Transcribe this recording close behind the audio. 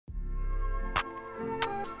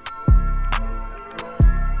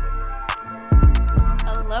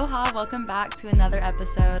Aloha, welcome back to another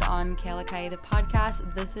episode on Kealakai, the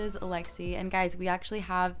podcast. This is Alexi, and guys, we actually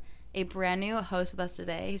have a brand new host with us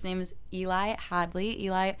today. His name is Eli Hadley.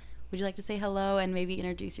 Eli, would you like to say hello and maybe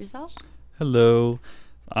introduce yourself? Hello.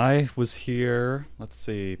 I was here,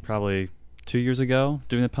 probably 2 years ago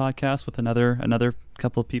doing the podcast with another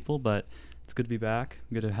couple of people, but it's good to be back.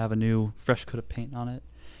 Good to have a new fresh coat of paint on it.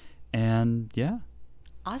 And yeah.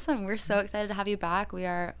 Awesome. We're so excited to have you back. We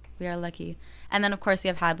are lucky. And then of course we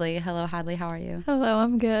have Hadley. Hello Hadley, how are you? Hello,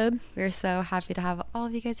 I'm good. We're so happy to have all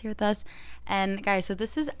of you guys here with us. And guys, so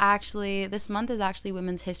this month is actually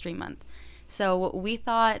Women's History Month. So we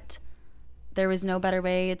thought there was no better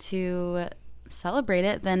way to celebrate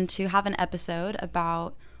it than to have an episode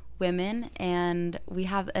about women, and we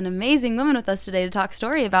have an amazing woman with us today to talk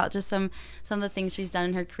story about just some of the things she's done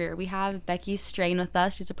in her career. We have Becky Strain with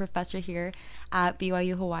us. She's a professor here at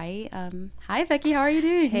BYU Hawaii. Hi Becky, how are you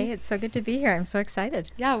doing? Hey, it's so good to be here. I'm so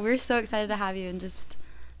excited. Yeah, we're so excited to have you and just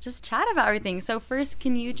chat about everything. So first,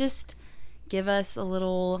 can you just give us a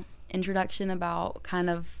little introduction about kind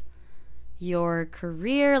of your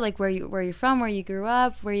career, like where you're from, where you grew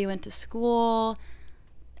up, where you went to school,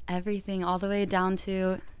 everything, all the way down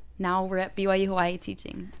to now we're at BYU Hawaii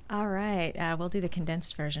teaching. All right. We'll do the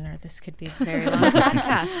condensed version, or this could be a very long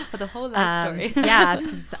podcast. For the whole life story. Yeah,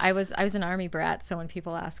 because I was an Army brat, so when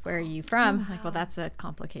people ask, where are you from? I'm like, well, that's a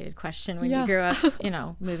complicated question when you grew up,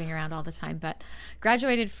 moving around all the time. But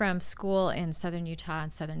graduated from school in southern Utah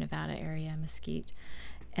and southern Nevada area, Mesquite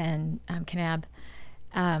and Kanab.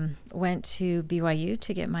 Went to BYU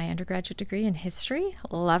to get my undergraduate degree in history.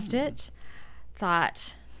 Loved it.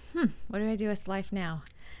 Thought, what do I do with life now?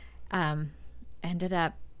 Ended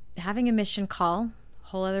up having a mission call,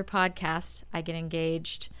 whole other podcast. I get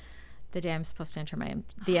engaged the day I'm supposed to enter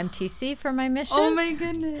the MTC for my mission. Oh my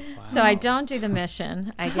goodness. Wow. So I don't do the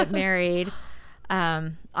mission. I get married.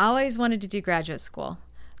 Always wanted to do graduate school,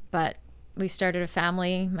 but we started a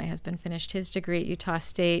family. My husband finished his degree at Utah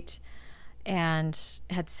State and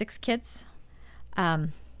had 6 kids.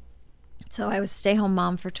 So I was a stay-home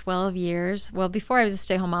mom for 12 years. Well, before I was a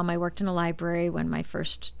stay-home mom, I worked in a library when my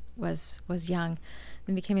first was young.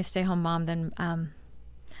 Then became a stay-home mom. Then,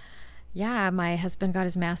 my husband got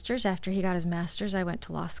his master's. After he got his master's, I went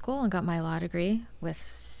to law school and got my law degree with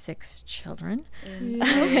 6 children.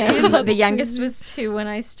 The youngest was 2 when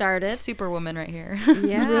I started. Superwoman right here.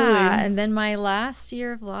 Yeah. Really? And then my last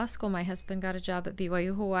year of law school, my husband got a job at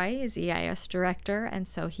BYU Hawaii as EIS director. And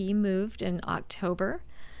so he moved in October.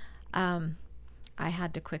 I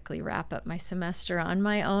had to quickly wrap up my semester on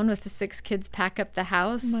my own with the 6 kids, pack up the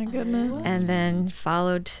house. Oh my goodness. And then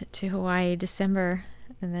followed to Hawaii December,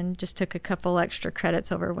 and then just took a couple extra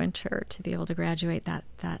credits over winter to be able to graduate that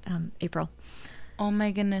April. Oh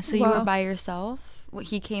my goodness. So you were by yourself?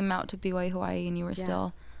 He came out to BYU Hawaii and you were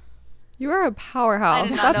still... You are a powerhouse. I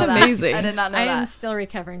did not That's know amazing. That. I did not know that. I am still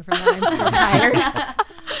recovering from that. I'm still tired.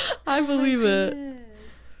 I believe it.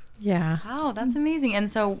 Yeah. Wow, that's amazing.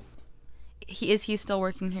 And so is he still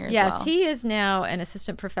working here as well? Yes, he is now an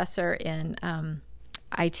assistant professor in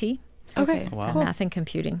IT. Okay. Wow. Math and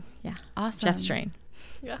computing. Yeah. Awesome. Jeff Strain.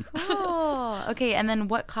 Yeah. Oh, okay. And then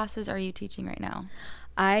what classes are you teaching right now?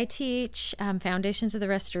 I teach Foundations of the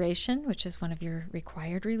Restoration, which is one of your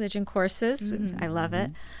required religion courses. I love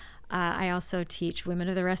it. I also teach Women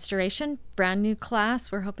of the Restoration, brand new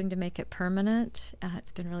class. We're hoping to make it permanent.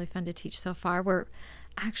 It's been really fun to teach so far. We're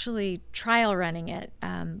actually trial running it.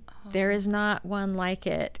 There is not one like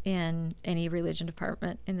it in any religion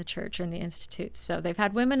department in the church or in the institutes. So they've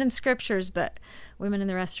had Women in Scriptures, but Women in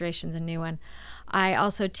the Restoration is a new one. I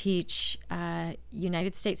also teach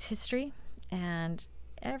United States history and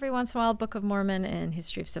every once in a while Book of Mormon and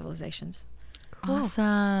History of Civilizations. Cool.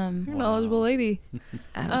 Awesome. You're a knowledgeable lady.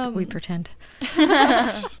 We pretend.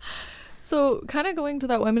 So kind of going to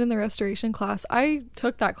that Women in the Restoration class, I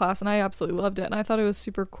took that class and I absolutely loved it. And I thought it was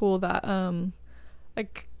super cool that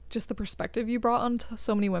just the perspective you brought onto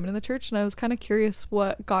so many women in the church. And I was kind of curious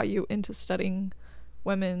what got you into studying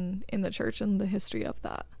women in the church and the history of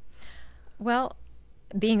that. Well,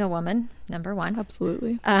 being a woman, number one.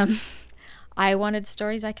 Absolutely. I wanted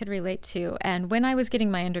stories I could relate to. And when I was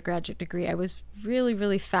getting my undergraduate degree, I was really,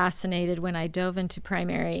 really fascinated when I dove into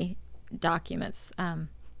primary documents,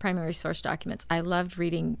 primary source documents. I loved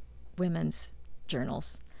reading women's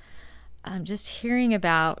journals. Just hearing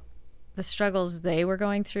about the struggles they were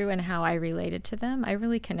going through and how I related to them, I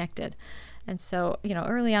really connected. And so,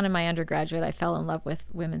 early on in my undergraduate, I fell in love with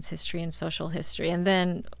women's history and social history. And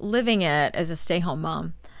then living it as a stay-home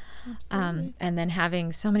mom. And then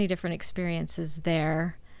having so many different experiences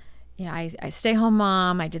there. I stay-home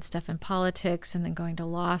mom, I did stuff in politics, and then going to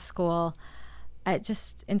law school.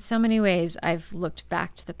 just in so many ways, I've looked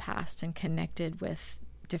back to the past and connected with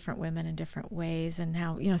different women in different ways, and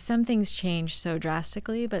how, some things change so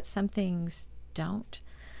drastically, but some things don't.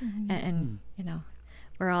 And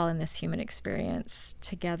we're all in this human experience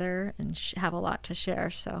together and have a lot to share.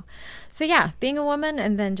 So yeah, being a woman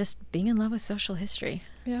and then just being in love with social history.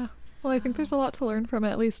 Yeah. Well, I think there's a lot to learn from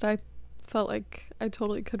it. At least I felt like I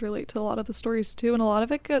totally could relate to a lot of the stories too, and a lot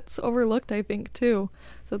of it gets overlooked, I think, too.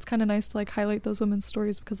 So it's kind of nice to like highlight those women's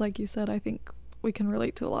stories, because like you said, I think we can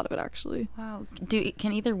relate to a lot of it, actually. Wow.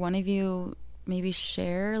 Can either one of you maybe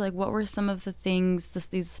share, like, what were some of the things,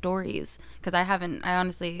 these stories? Because I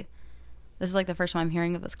honestly, this is like the first time I'm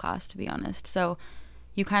hearing of this class, to be honest. So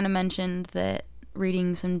you kind of mentioned that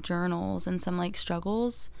reading some journals and some like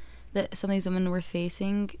struggles that some of these women were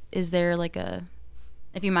facing. Is there like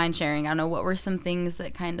if you mind sharing, I don't know, what were some things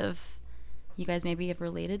that kind of you guys maybe have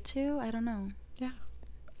related to? I don't know. Yeah.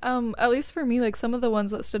 At least for me, like some of the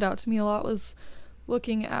ones that stood out to me a lot was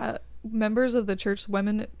looking at members of the church,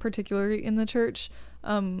 women particularly in the church,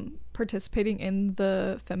 participating in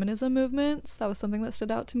the feminism movements. That was something that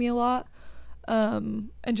stood out to me a lot. And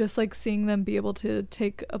just like seeing them be able to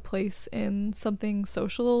take a place in something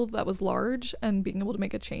social that was large and being able to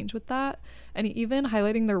make a change with that, and even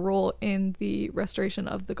highlighting their role in the restoration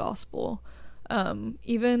of the gospel.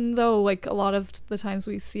 Even though like a lot of the times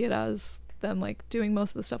we see it as them like doing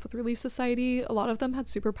most of the stuff with Relief Society, a lot of them had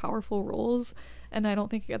super powerful roles, and I don't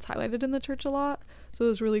think it gets highlighted in the church a lot. So it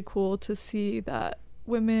was really cool to see that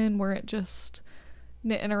women weren't just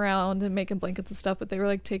knitting around and making blankets and stuff, but they were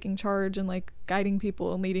like taking charge and like guiding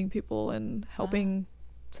people and leading people and helping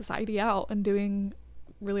society out and doing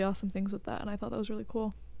really awesome things with that. And I thought that was really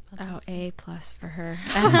cool. Oh, A+ for her.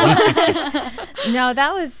 No,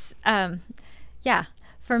 that was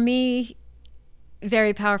for me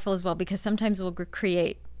very powerful as well, because sometimes we'll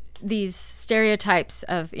create these stereotypes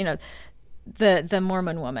of the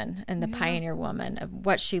Mormon woman and the pioneer woman, of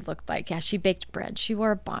what she looked like. Yeah, she baked bread, she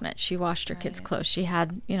wore a bonnet, she washed her kids' clothes, she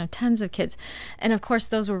had tons of kids, and of course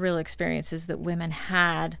those were real experiences that women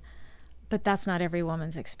had, but that's not every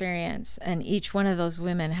woman's experience. And each one of those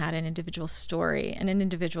women had an individual story and an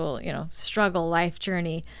individual struggle, life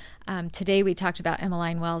journey. Today we talked about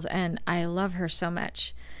Emmeline Wells, and I love her so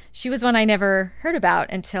much. She was one I never heard about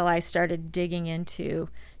until I started digging into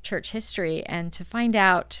church history, and to find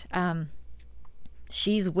out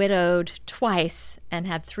she's widowed twice and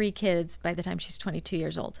had 3 kids by the time she's 22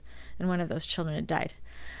 years old, and one of those children had died.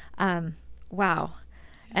 Wow.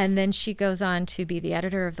 And then she goes on to be the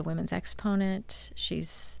editor of the Women's Exponent.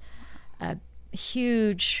 She's a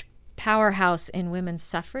huge powerhouse in women's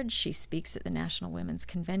suffrage. She speaks at the National Women's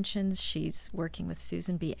Conventions. She's working with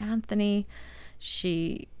Susan B. Anthony.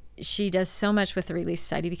 She does so much with the Relief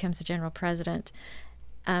Society, becomes the general president.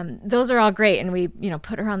 Those are all great, and we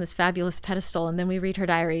put her on this fabulous pedestal, and then we read her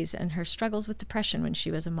diaries and her struggles with depression when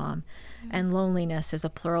she was a mom, and loneliness as a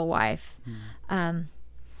plural wife,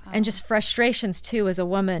 and just frustrations too as a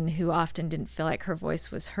woman who often didn't feel like her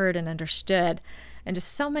voice was heard and understood, and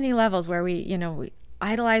just so many levels where we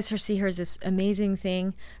idolize her, see her as this amazing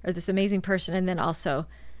thing or this amazing person, and then also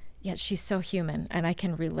yet she's so human, and I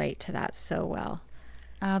can relate to that so well.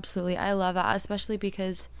 Absolutely. I love that, especially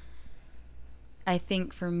because I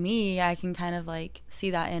think for me, I can kind of like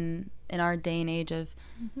see that in our day and age of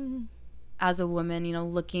as a woman,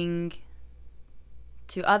 looking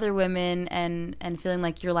to other women and feeling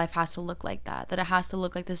like your life has to look like that it has to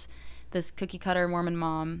look like this cookie cutter Mormon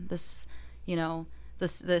mom, this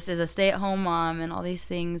is a stay-at-home mom, and all these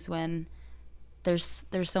things, when there's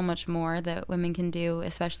so much more that women can do,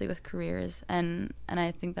 especially with careers. And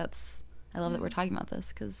I think I love that we're talking about this,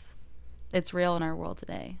 because it's real in our world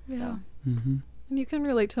today. Yeah. So And you can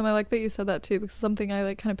relate to them. I like that you said that too, because something I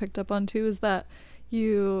like kind of picked up on too is that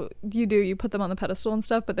you put them on the pedestal and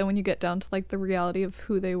stuff, but then when you get down to like the reality of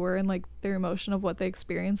who they were and like their emotion of what they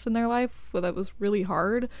experienced in their life, well, that was really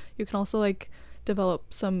hard, you can also like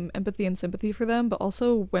develop some empathy and sympathy for them, but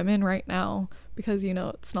also women right now, because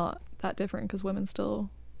it's not that different, because women still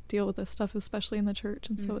deal with this stuff, especially in the church,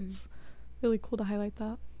 and so it's really cool to highlight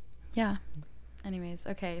that. Yeah. Anyways,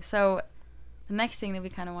 okay, so the next thing that we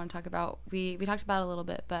kind of want to talk about, we talked about a little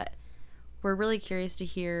bit, but we're really curious to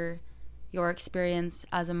hear your experience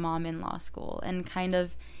as a mom in law school, and kind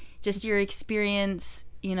of just your experience,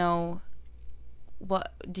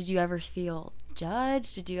 what did you ever feel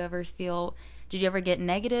judged? Did you ever get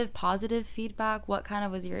negative, positive feedback? What kind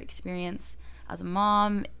of was your experience as a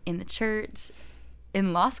mom in the church,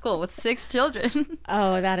 in law school with 6 children?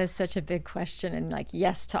 Oh, that is such a big question, and like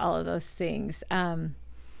yes to all of those things.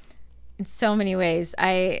 in so many ways.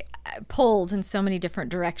 I pulled in so many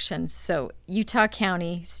different directions. So Utah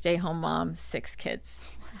County, stay-home mom, 6 kids.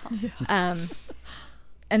 Wow.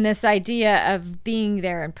 And this idea of being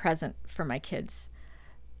there and present for my kids.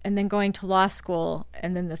 And then going to law school,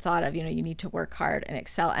 and then the thought of, you need to work hard and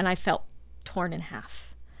excel. And I felt torn in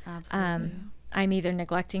half. Absolutely. I'm either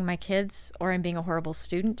neglecting my kids or I'm being a horrible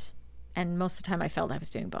student. And most of the time I felt I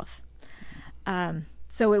was doing both.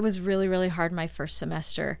 So it was really, really hard my first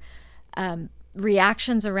semester.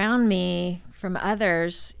 Reactions around me from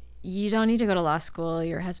others, you don't need to go to law school.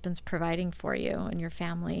 Your husband's providing for you and your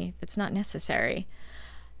family. It's not necessary.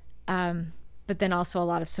 But then also a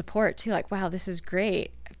lot of support too, like, wow, this is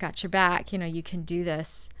great. I've got your back. You can do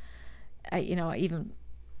this. Even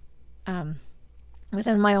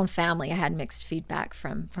within my own family, I had mixed feedback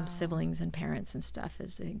from siblings and parents and stuff.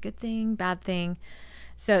 Is it a good thing, bad thing?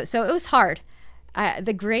 So it was hard.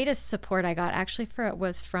 The greatest support I got actually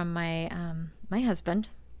was from my husband.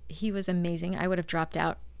 He was amazing. I would have dropped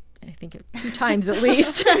out, I think 2 times at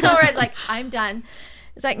least, where I was like, I'm done.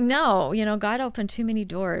 It's like, no, God opened too many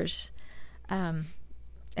doors.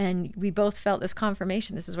 And we both felt this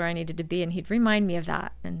confirmation, this is where I needed to be. And he'd remind me of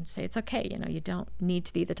that and say, it's okay. You don't need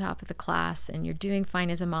to be the top of the class and you're doing fine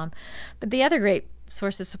as a mom. But the other great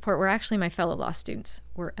source of support were actually my fellow law students.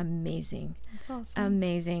 Were amazing. That's awesome.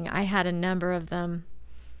 Amazing. I had a number of them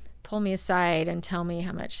pull me aside and tell me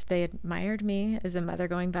how much they admired me as a mother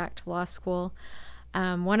going back to law school.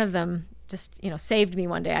 One of them just, saved me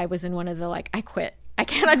one day. I was in one of the, I quit. I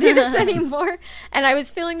cannot do this anymore. And I was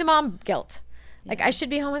feeling the mom guilt. Like, I should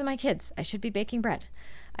be home with my kids. I should be baking bread.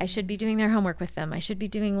 I should be doing their homework with them. I should be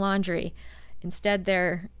doing laundry. Instead,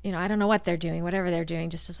 they're, I don't know what they're doing, whatever they're doing,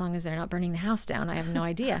 just as long as they're not burning the house down. I have no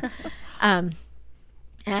idea.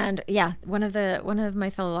 And yeah, one of my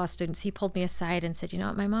fellow law students, he pulled me aside and said,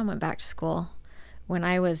 my mom went back to school when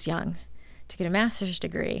I was young to get a master's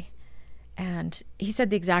degree. And he said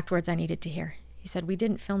the exact words I needed to hear. He said, we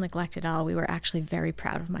didn't feel neglected at all. We were actually very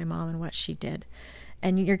proud of my mom and what she did.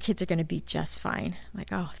 And your kids are going to be just fine. I'm like,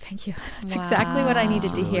 oh, thank you. That's exactly what I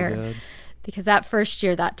needed to hear. Good. Because that first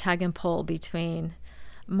year, that tug and pull between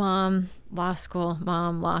mom, law school,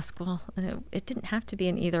 and it didn't have to be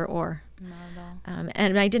an either or. Not at all.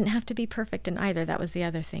 And I didn't have to be perfect in either. That was the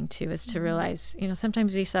other thing, too, is to realize,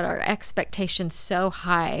 sometimes we set our expectations so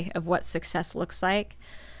high of what success looks like.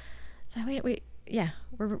 So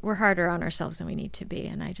we're harder on ourselves than we need to be.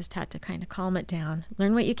 And I just had to kind of calm it down.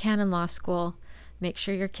 Learn what you can in law school. Make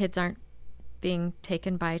sure your kids aren't being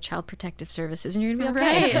taken by Child Protective Services, and you're going to be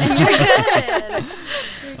okay. Right. And you're good.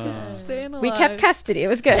 You're just staying alive. We kept custody. It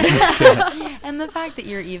was good. And the fact that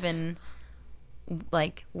you're even,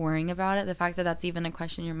 worrying about it, the fact that that's even a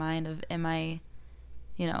question in your mind of, am I,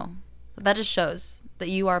 that just shows that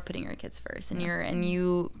you are putting your kids first, and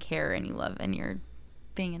you care and you love, and you're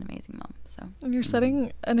being an amazing mom. So, and you're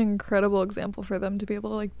setting an incredible example for them to be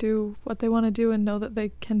able to do what they want to do and know that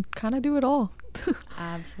they can kind of do it all.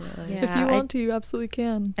 Absolutely. Yeah, if you want to, you absolutely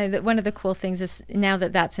can. One of the cool things is now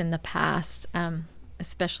that that's in the past,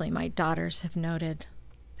 especially my daughters have noted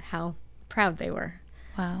how proud they were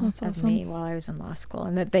That's of awesome. me while I was in law school,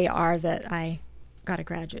 and that I got a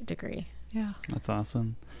graduate degree. Yeah. That's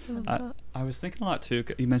awesome. I was thinking a lot too.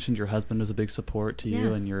 You mentioned your husband was a big support to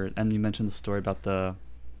you, and you mentioned the story about the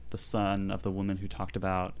son of the woman who talked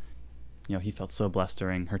about, he felt so blessed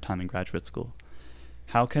during her time in graduate school.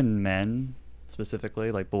 How can men,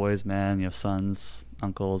 specifically, like boys, men, sons,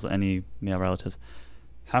 uncles, any male relatives,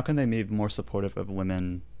 how can they be more supportive of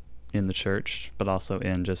women in the church, but also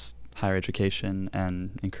in just higher education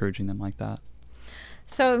and encouraging them like that?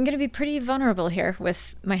 So I'm going to be pretty vulnerable here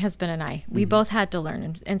with my husband and I. We both had to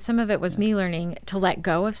learn, and some of it was me learning to let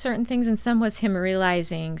go of certain things, and some was him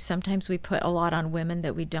realizing sometimes we put a lot on women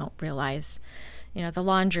that we don't realize. The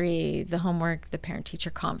laundry, the homework, the parent-teacher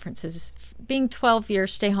conferences. Being 12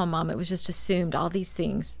 years stay-home mom, it was just assumed all these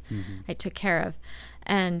things I took care of.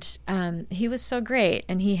 And he was so great,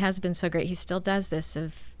 and he has been so great. He still does this,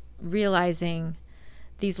 of realizing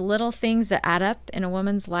these little things that add up in a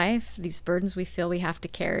woman's life, these burdens we feel we have to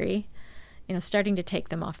carry, starting to take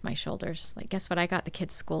them off my shoulders. Like, guess what? I got the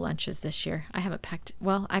kids' school lunches this year. I've packed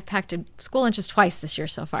school lunches twice this year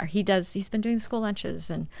so far. He's been doing school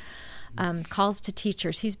lunches and calls to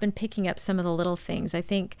teachers. He's been picking up some of the little things. I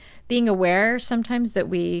think being aware sometimes that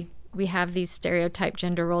we have these stereotype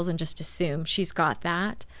gender roles and just assume she's got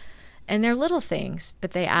that. And they're little things,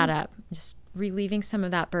 but they add up. Just relieving some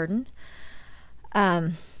of that burden.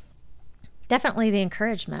 Definitely the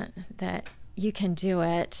encouragement that you can do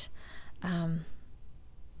it.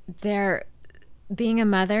 Being a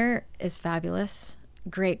mother is fabulous.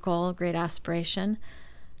 Great goal, great aspiration.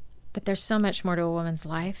 But there's so much more to a woman's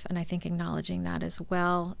life, and I think acknowledging that as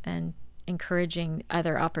well and encouraging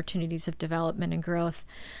other opportunities of development and growth.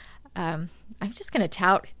 I'm just going to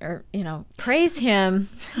tout or, praise him,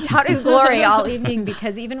 tout his glory all evening,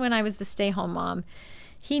 because even when I was the stay-home mom,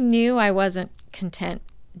 he knew I wasn't content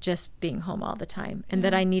just being home all the time and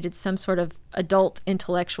that I needed some sort of adult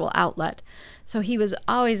intellectual outlet. So he was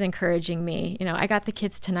always encouraging me, I got the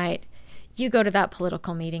kids tonight. You go to that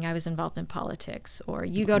political meeting. I was involved in politics, or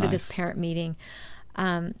you go to this parent meeting.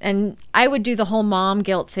 And I would do the whole mom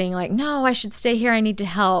guilt thing, like, no, I should stay here. I need to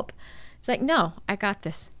help. It's like, no, I got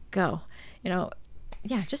this. Go.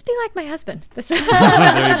 Just be like my husband. This is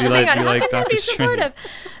like Dr. supportive.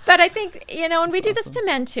 But I think, and we do this to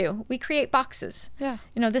men too. We create boxes. Yeah.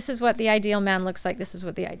 This is what the ideal man looks like. This is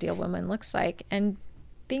what the ideal woman looks like. And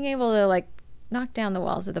being able to knock down the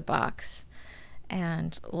walls of the box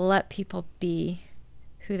and let people be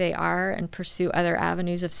who they are and pursue other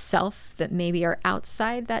avenues of self that maybe are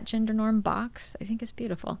outside that gender norm box, I think is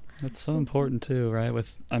beautiful. That's so important too, right?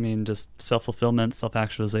 Just self-fulfillment,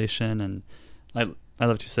 self-actualization. And I love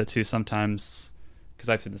what you said too, sometimes, because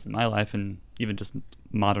I've seen this in my life and even just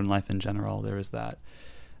modern life in general, there is that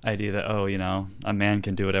idea that, a man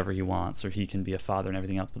can do whatever he wants, or he can be a father and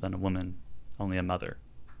everything else, but then a woman, only a mother.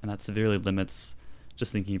 And that severely limits,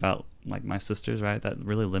 just thinking about my sisters, right? That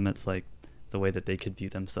really limits the way that they could view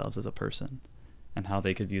themselves as a person and how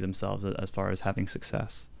they could view themselves as far as having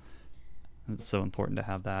success. And it's so important to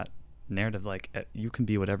have that narrative, you can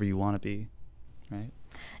be whatever you want to be, right?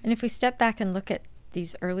 And if we step back and look at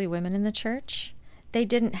these early women in the church, they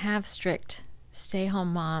didn't have strict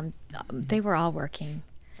stay-home mom. They were all working.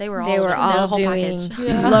 They were all doing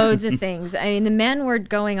loads of things. I mean, the men were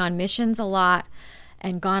going on missions a lot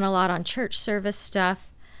and gone a lot on church service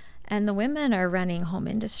stuff. And the women are running home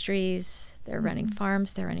industries. They're running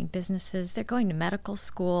farms. They're running businesses. They're going to medical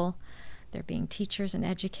school. They're being teachers and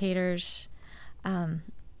educators.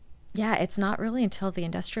 It's not really until the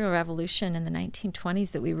Industrial Revolution in the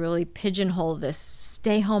 1920s that we really pigeonhole this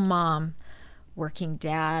stay-home mom, working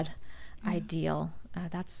dad ideal.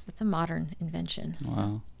 That's a modern invention.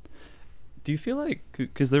 Wow. Do you feel like,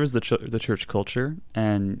 because there was the church culture,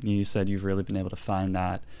 and you said you've really been able to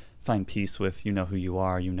find peace with, who you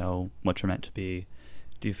are, what you're meant to be.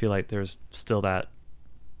 Do you feel like there's still that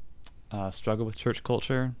struggle with church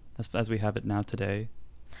culture as we have it now today?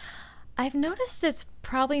 I've noticed it's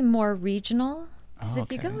probably more regional, because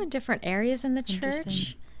if you go in different areas in the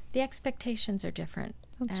church, the expectations are different.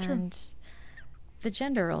 That's true. The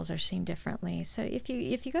gender roles are seen differently. So if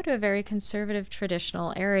you go to a very conservative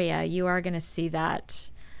traditional area, you are going to see that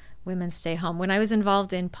women stay home. When I was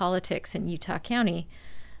involved in politics in Utah County,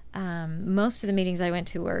 most of the meetings I went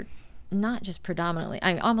to were not just predominantly,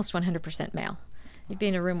 almost 100% male. You'd be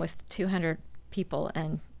in a room with 200 people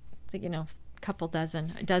and, couple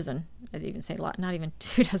dozen, I'd even say a lot, not even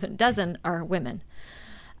 2 dozen are women.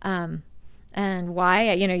 And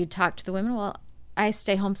why? You'd talk to the women. Well, I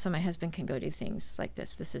stay home so my husband can go do things like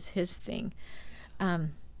this. This is his thing.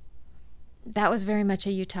 That was very much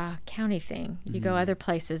a Utah County thing. You go other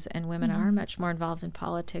places and women are much more involved in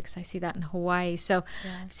politics. I see that in Hawaii. So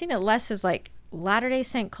I've seen it less as Latter-day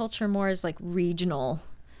Saint culture, more as regional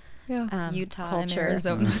Utah culture. and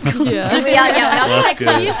Arizona. So we all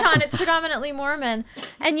good. Utah, and it's predominantly Mormon.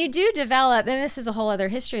 And you do develop, and this is a whole other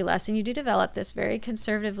history lesson, you do develop this very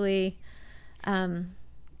conservatively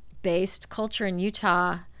based culture in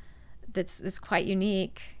Utah that's quite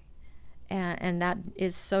unique. And that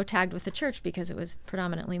is so tagged with the church because it was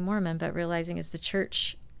predominantly Mormon, but realizing as the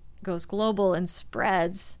church goes global and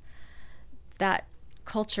spreads, that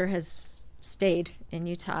culture has stayed in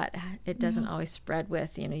Utah. It doesn't always spread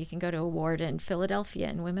with, you can go to a ward in Philadelphia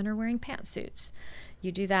and women are wearing pantsuits.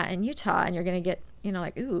 You do that in Utah and you're going to get,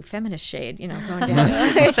 ooh, feminist shade, going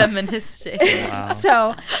down. Feminist shade. Wow.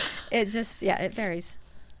 So it just, it varies.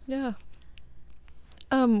 Yeah.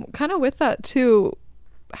 Kind of with that too,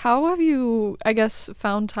 how have you, I guess,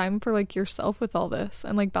 found time for yourself with all this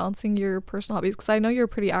and balancing your personal hobbies? Because I know you're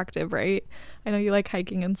pretty active, right? I know you like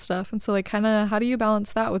hiking and stuff. And so kind of how do you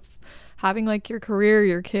balance that with having your career,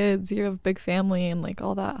 your kids, you have a big family and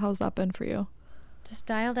all that? How's that been for you? Just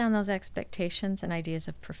dial down those expectations and ideas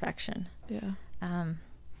of perfection. Yeah.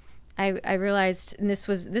 I realized, and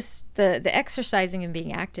the exercising and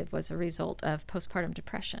being active was a result of postpartum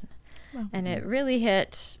depression. Wow. And it really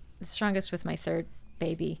hit the strongest with my third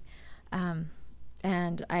baby.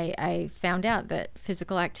 And I found out that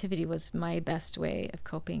physical activity was my best way of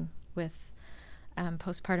coping with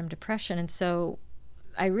postpartum depression. And so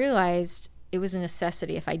I realized it was a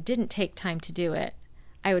necessity. If I didn't take time to do it,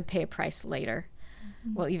 I would pay a price later.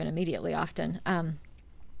 Well, even immediately often.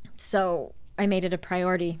 So I made it a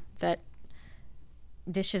priority that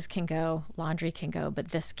dishes can go, laundry can go, but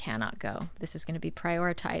this cannot go. This is going to be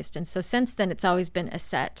prioritized. And so since then, it's always been a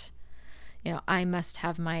set, I must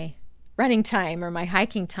have my running time or my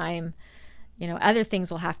hiking time, other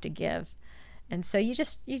things will have to give. And so you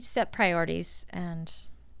set priorities, and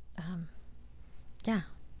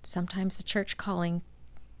sometimes the church calling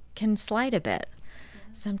can slide a bit.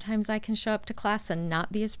 Sometimes I can show up to class and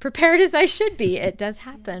not be as prepared as I should be. It does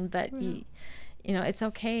happen, but it's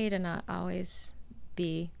okay to not always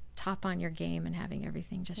be top on your game and having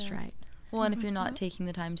everything just right. Well, and if you're not taking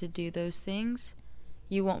the time to do those things,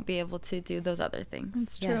 you won't be able to do those other things.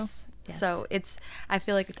 That's true. Yes. So I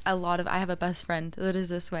feel like I have a best friend that is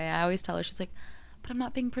this way. I always tell her, she's like, but I'm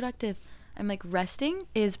not being productive. I'm like, resting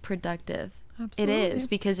is productive. Absolutely. It is,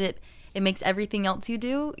 because it makes everything else you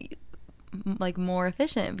do like more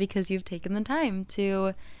efficient, because you've taken the time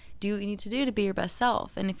to do what you need to do to be your best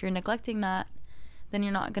self. And if you're neglecting that, then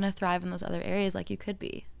you're not going to thrive in those other areas like you could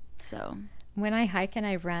be. So when I hike and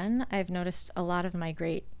I run, I've noticed a lot of my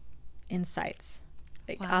great insights.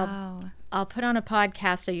 Like, wow. I'll put on a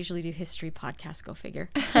podcast. I usually do history podcasts, go figure,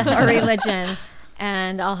 or religion,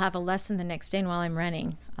 and I'll have a lesson the next day. And while I'm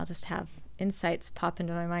running, I'll just have insights pop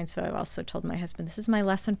into my mind. So I've also told my husband, this is my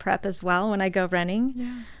lesson prep as well when I go running.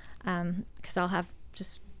 Yeah. Because I'll have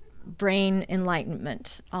just brain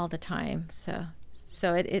enlightenment all the time.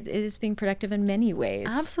 So it is being productive in many ways.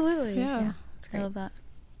 Absolutely. Yeah. It's great. I love that.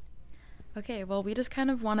 Okay, well, we just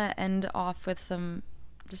kind of want to end off with some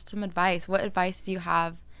advice. What advice do you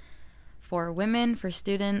have for women, for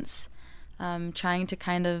students, trying to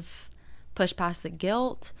kind of push past the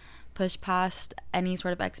guilt, push past any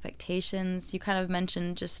sort of expectations? You kind of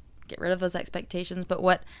mentioned just get rid of those expectations, but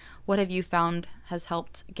what have you found has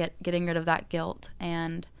helped getting rid of that guilt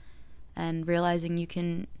and realizing you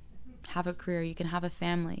can have a career, you can have a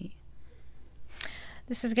family?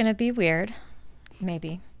 This is going to be weird,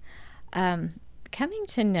 maybe. Coming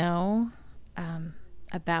to know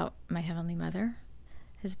about my Heavenly Mother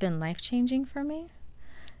has been life-changing for me.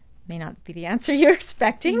 May not be the answer you're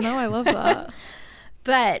expecting. No, I love that.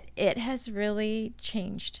 But it has really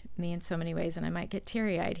changed me in so many ways, and I might get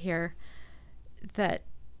teary-eyed here, that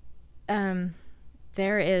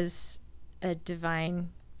there is a divine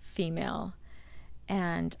female,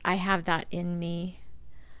 and I have that in me.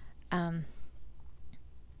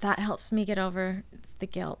 That helps me get over the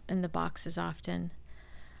guilt and the boxes often,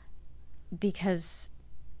 because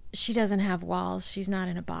she doesn't have walls. She's not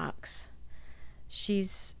in a box.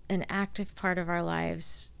 She's an active part of our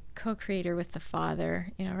lives, co-creator with the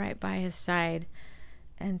Father, right by his side,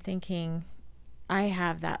 and thinking, I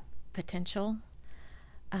have that potential.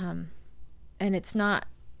 And it's not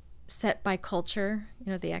set by culture,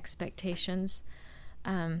 the expectations.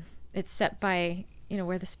 It's set by,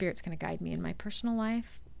 where the Spirit's going to guide me in my personal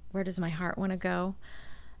life. Where does my heart want to go?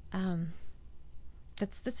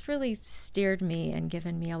 That's really steered me and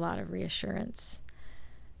given me a lot of reassurance.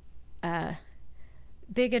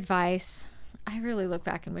 Big advice. I really look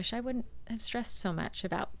back and wish I wouldn't have stressed so much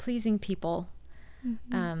about pleasing people,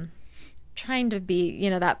 trying to be,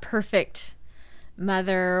 that perfect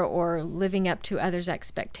mother or living up to others'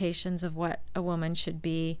 expectations of what a woman should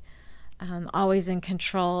be, always in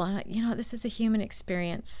control. This is a human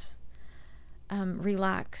experience.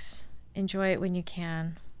 Relax, enjoy it when you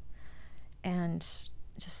can, and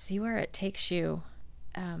just see where it takes you.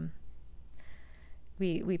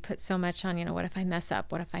 We put so much on, what if I mess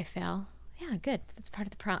up? What if I fail? Yeah, good. That's part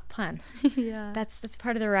of the plan. Yeah. That's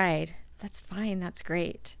part of the ride. That's fine. That's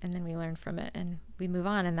great. And then we learn from it and we move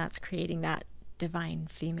on, and that's creating that divine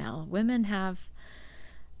female. Women have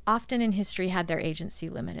often in history had their agency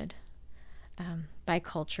limited by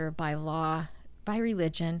culture, by law, by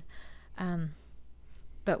religion.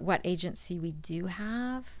 But what agency we do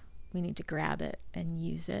have, we need to grab it and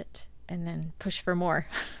use it and then push for more.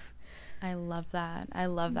 I love that. I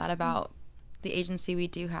love that about the agency we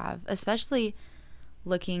do have, especially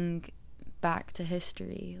looking back to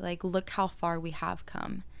history. Like, look how far we have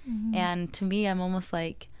come. Mm-hmm. And to me, I'm almost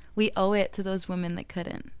like we owe it to those women that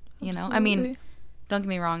couldn't, Absolutely. I mean, don't get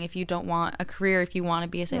me wrong. If you don't want a career, if you want to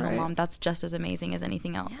be a stay-at-home mom, that's just as amazing as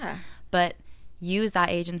anything else. Yeah. But use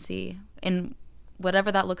that agency in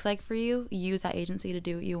whatever that looks like for you. Use that agency to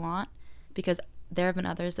do what you want, because there have been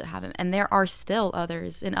others that haven't, and there are still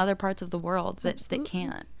others in other parts of the world that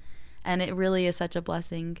can't. And it really is such a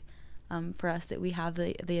blessing for us that we have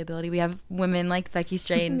the ability. We have women like Becky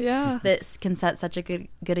Strain that can set such a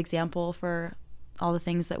good example for all the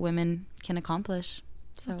things that women can accomplish.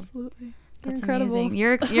 So Absolutely. You're That's incredible. amazing.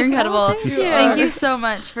 You're incredible. Thank you. Thank you so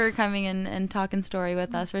much for coming and talking story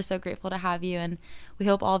with us. We're so grateful to have you, and we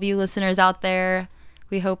hope all of you listeners out there,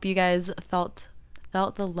 we hope you guys felt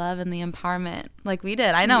the love and the empowerment like we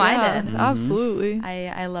did. I know I Yeah, did. Absolutely.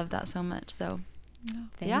 I love that so much. So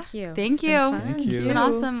Thank you. Thank It's been you. fun. Thank It's you. been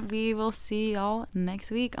awesome. We will see y'all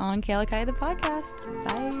next week on Kayla Kai the podcast.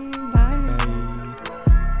 Bye.